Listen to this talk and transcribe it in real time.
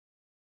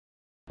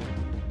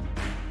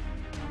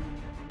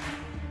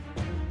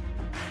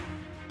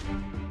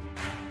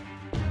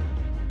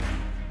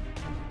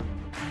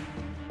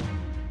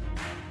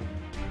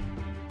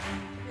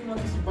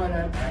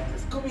Mekonnen and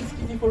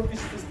SCOME-AA for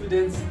Officials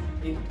students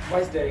in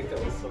Vice Director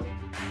also.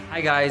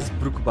 Hi guys,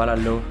 ብሩክ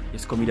እባላለሁ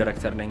የስኮሚ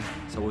ዳይሬክተር ነኝ።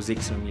 ሰው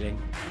ዜክስ ነው የሚለኝ።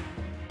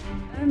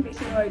 I'm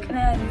Fikremelekot,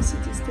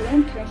 Negusu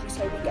student, currently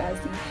serving as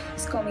the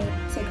SCOME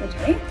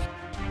secretary.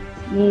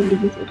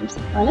 Negusu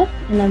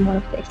and I'm one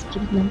of the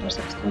executive members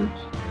of SCOME.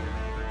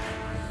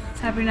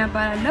 Sabrina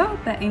Barallo,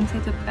 በኤምስ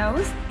ኢትዮጵያ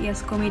ውስጥ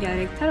የስኮሚ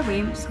ዳይሬክተር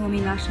ወይም ስኮሚ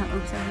ናሽናል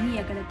ኦፊሰር ሆኜ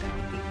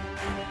እያገለገልኩ ነው።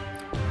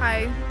 Hi,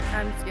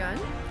 I'm Jan.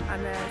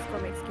 I'm a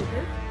SCOME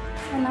executive.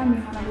 ሰላም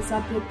ዮሐና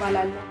በዛብህ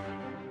እባላለሁ።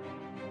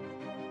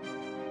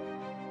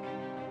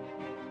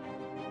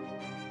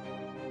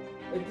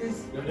 It is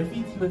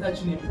ወደፊት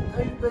ህይወታችን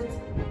የምታዩበት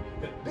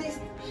the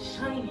best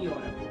shiny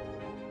የሆነ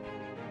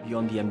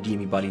Beyond the MD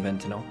የሚባል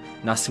ኢቨንት ነው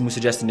እና ስሙ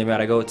suggest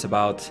እንደሚያደርገው it's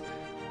about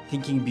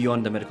thinking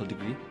beyond the medical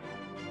degree.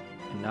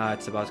 And now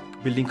it's about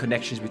building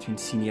connections between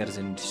seniors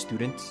and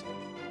students.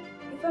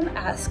 If I'm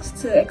asked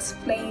to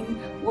explain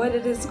what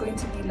it is going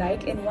to be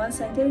like in one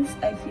sentence,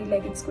 I feel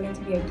like it's going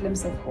to be a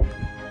glimpse of hope.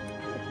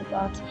 It's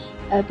about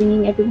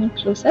bringing everyone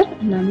closer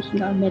and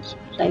making our med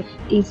life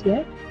easier.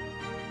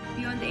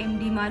 Beyond the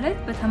MD ማለት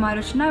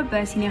በተማሪዎችና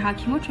በሲኒየር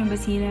ሐኪሞች ወይም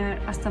በሲኒየር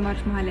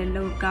አስተማሪዎች መሃል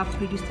ያለው ጋፕ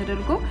ሪዲዩስ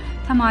ተደርጎ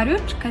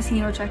ተማሪዎች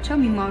ከሲኒየሮቻቸው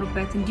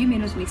የሚማሩበት እንዲሁም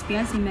የኖዝን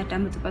ኤክስፒሪየንስ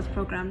የሚያዳምጡበት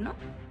ፕሮግራም ነው።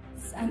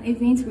 It's an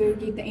event where you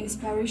get the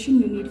inspiration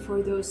you need for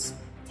those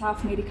tough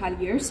medical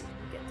years.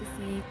 You get to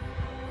see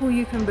who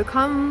you can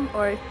become,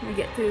 or you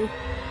get to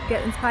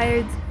get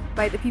inspired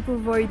by the people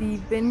who've already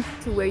been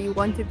to where you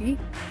want to be.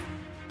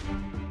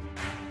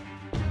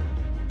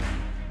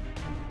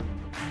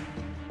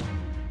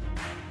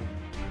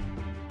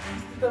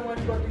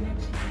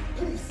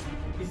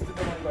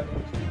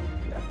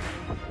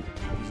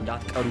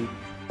 እንዳትቀሩ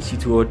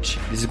ሲቲዎች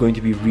this is going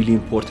to be really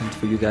important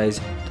for you guys.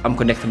 በጣም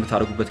ኮኔክት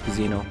የምታደርጉበት ጊዜ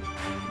ነው።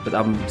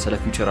 በጣም ስለ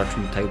ፊውቸራችሁ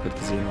የምታዩበት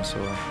ጊዜ ነው። so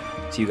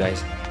see you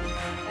guys.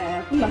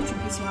 ሁላችሁም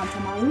ፕሮፌሽናል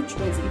ተማሪዎች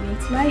በዚህ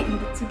ኢቨንት ላይ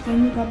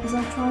እንድትገኙ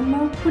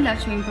ጋብዛችኋለሁ።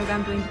 ሁላችሁም ይህን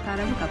ፕሮግራም ጆይን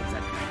እንድታደርጉ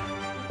ጋብዛችኋለሁ።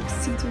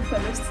 C2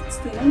 fellow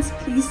students,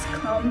 please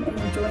come and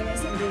join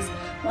us in these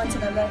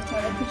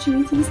once-in-a-lifetime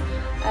opportunities,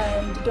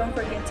 and don't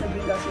forget to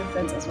bring us your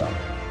friends as well.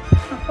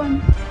 Have fun!